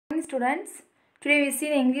students. Today we see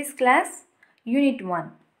the English class Unit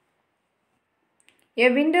 1. A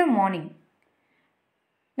winter morning.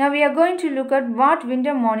 Now we are going to look at what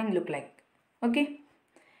winter morning look like. Okay.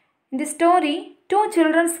 In the story, two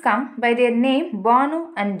children come by their name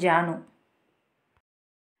Banu and Janu.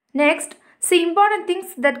 Next, see important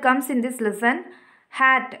things that comes in this lesson.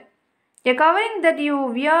 Hat, a covering that you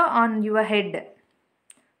wear on your head.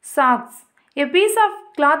 Socks, a piece of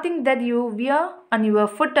clothing that you wear on your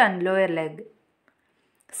foot and lower leg.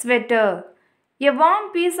 Sweater, a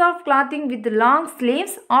warm piece of clothing with long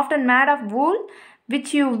sleeves often made of wool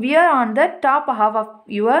which you wear on the top half of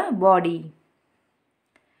your body.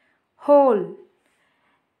 Hole,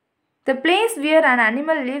 the place where an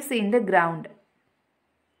animal lives in the ground.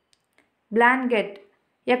 Blanket,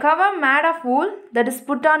 a cover made of wool that is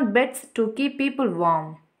put on beds to keep people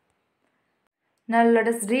warm. Now let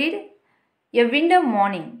us read. A winter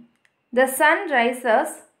morning. The sun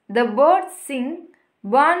rises, the birds sing,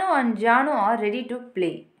 Banu and Janu are ready to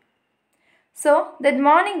play. So that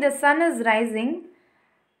morning the sun is rising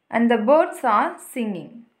and the birds are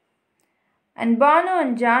singing. And Banu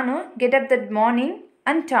and Janu get up that morning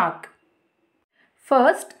and talk.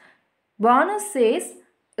 First, Banu says,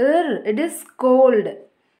 it is cold.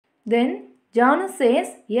 Then Janu says,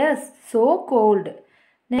 yes, so cold.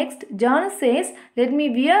 Next, Janu says, let me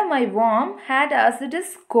wear my warm hat as it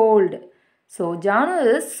is cold. So,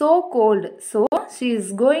 Janu is so cold. So, she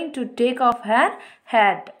is going to take off her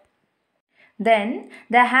hat. Then,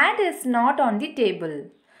 the hat is not on the table.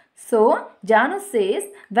 So, Janu says,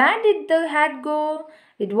 where did the hat go?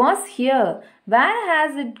 It was here. Where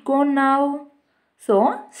has it gone now?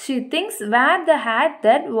 So, she thinks where the hat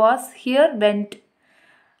that was here went.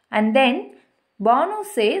 And then, Banu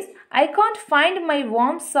says, I can't find my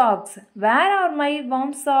warm socks. Where are my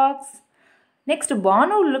warm socks? Next,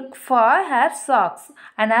 Banu look for her socks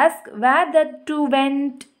and ask where the two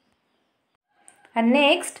went. And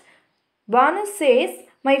next, Banu says,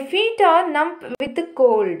 my feet are numb with the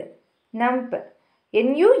cold. Numb,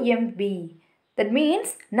 N-U-M-B. That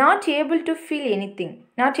means not able to feel anything,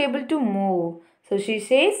 not able to move. So she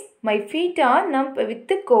says, my feet are numb with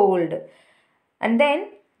the cold. And then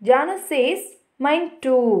Janu says, mine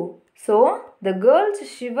too. So the girls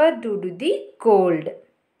shiver due to the cold.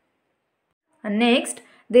 And next,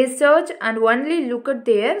 they search and only look at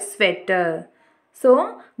their sweater.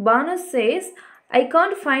 So Banu says, I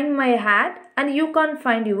can't find my hat and you can't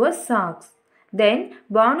find your socks. Then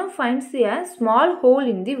Banu finds a small hole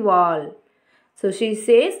in the wall. So she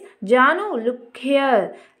says, Janu, look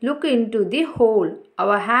here. Look into the hole.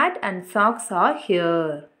 Our hat and socks are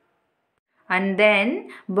here. And then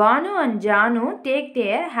Banu and Janu take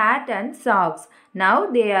their hat and socks. Now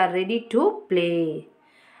they are ready to play.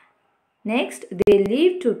 Next, they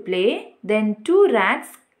leave to play. Then two rats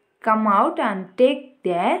come out and take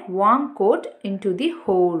their warm coat into the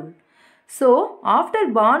hole. So, after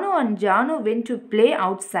Banu and Janu went to play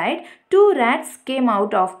outside, two rats came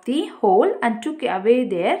out of the hole and took away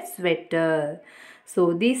their sweater.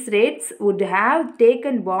 So, these rats would have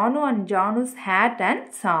taken Banu and Janu's hat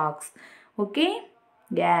and socks. Okay?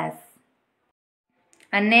 Yes.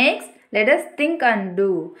 And next, let us think and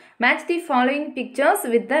do. Match the following pictures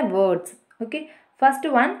with the words. Okay? First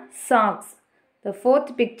one, socks. The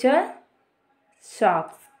fourth picture,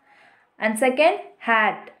 socks. And second,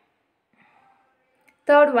 hat.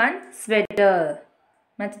 Third one, sweater.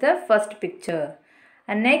 Match the first picture.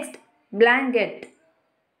 And next, blanket.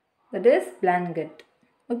 That is blanket.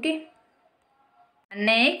 Okay? And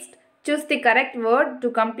next, choose the correct word to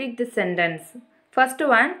complete the sentence. First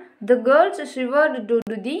one, the girls shivered due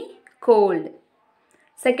to the cold.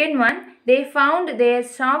 Second one, they found their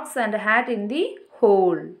socks and hat in the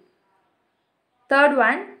hole. Third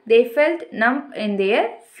one, they felt numb in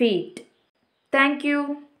their feet. Thank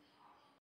you.